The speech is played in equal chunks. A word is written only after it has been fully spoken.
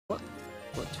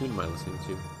What tune am I listening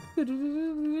to?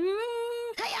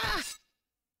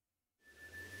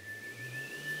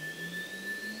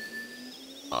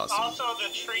 Awesome. Also, the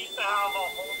trees that have a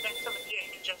hole next to them, you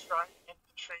can just run into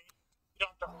the tree. You don't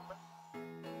have to hold it.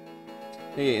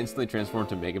 Hey, instantly transformed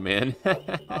to Mega Man.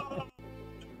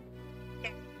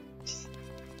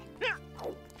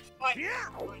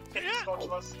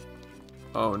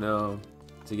 Oh no.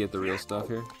 To get the real stuff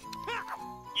here?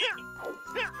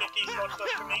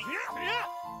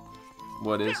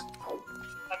 What is?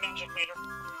 A ninja meter.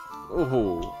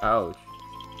 Oh, ouch.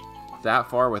 That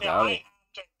far without it?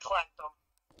 To collect them.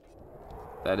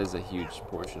 That is a huge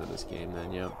portion of this game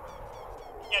then, yep.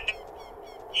 Yeah,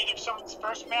 either someone's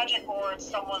first magic or it's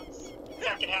someone's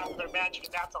second half of their magic,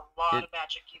 and that's a lot of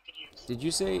magic you could use. Did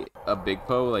you say a Big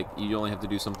Po, like you only have to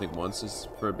do something once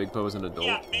for a Big Po as an adult?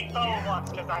 Yeah, Big Po once,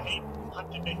 because I hate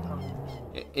hunting Big Po.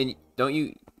 And don't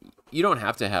you don't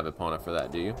have to have Epona for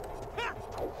that, do you?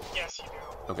 Yes, you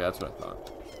do. Okay, that's what I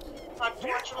thought.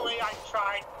 Unfortunately, I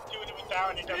tried doing it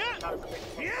without, and it doesn't have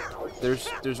Big Po.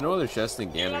 There's no other chest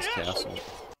in Ganon's castle.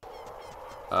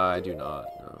 I do not,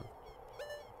 no.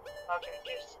 Okay,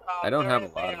 yes. I don't have a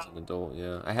lot as an adult,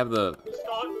 yeah. I have the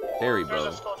fairy bow.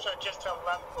 There's a sculpture just to the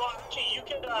left. Well, actually, you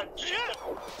can choose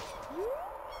the...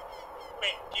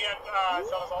 Wait, do you have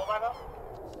Zelda's Lullaby though?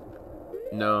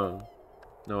 No.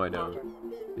 No, I don't. Okay.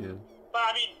 Yeah. But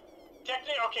I mean,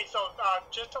 technically, okay, so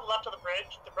just to the left of the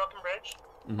bridge, the broken bridge,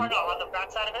 Mm-hmm. or no, on the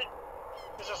back side of it,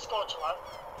 there's a sculpture left.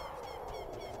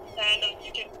 And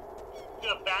you can do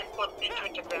a backflip into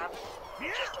it to grab it.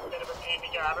 Just a bit of a pain to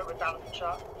grab it without a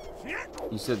shot.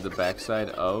 You said the backside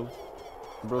of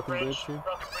the broken bridge here?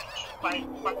 Broken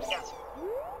bridge. By the castle.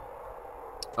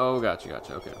 Oh, gotcha,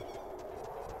 okay.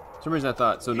 For some reason I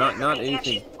thought, so not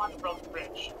anything... On the broken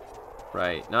bridge.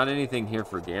 Right, not anything here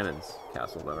for Ganon's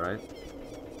castle though, right?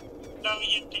 No,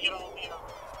 you have to get all the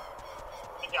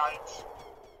medallions.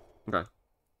 Okay.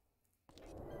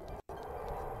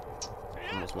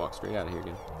 Almost walk straight out of here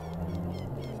again.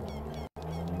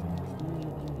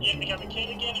 You have to become a kid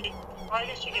again. I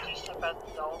guess you can just step out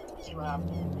the dome and see what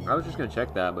happens. I was just gonna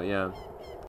check that, but yeah.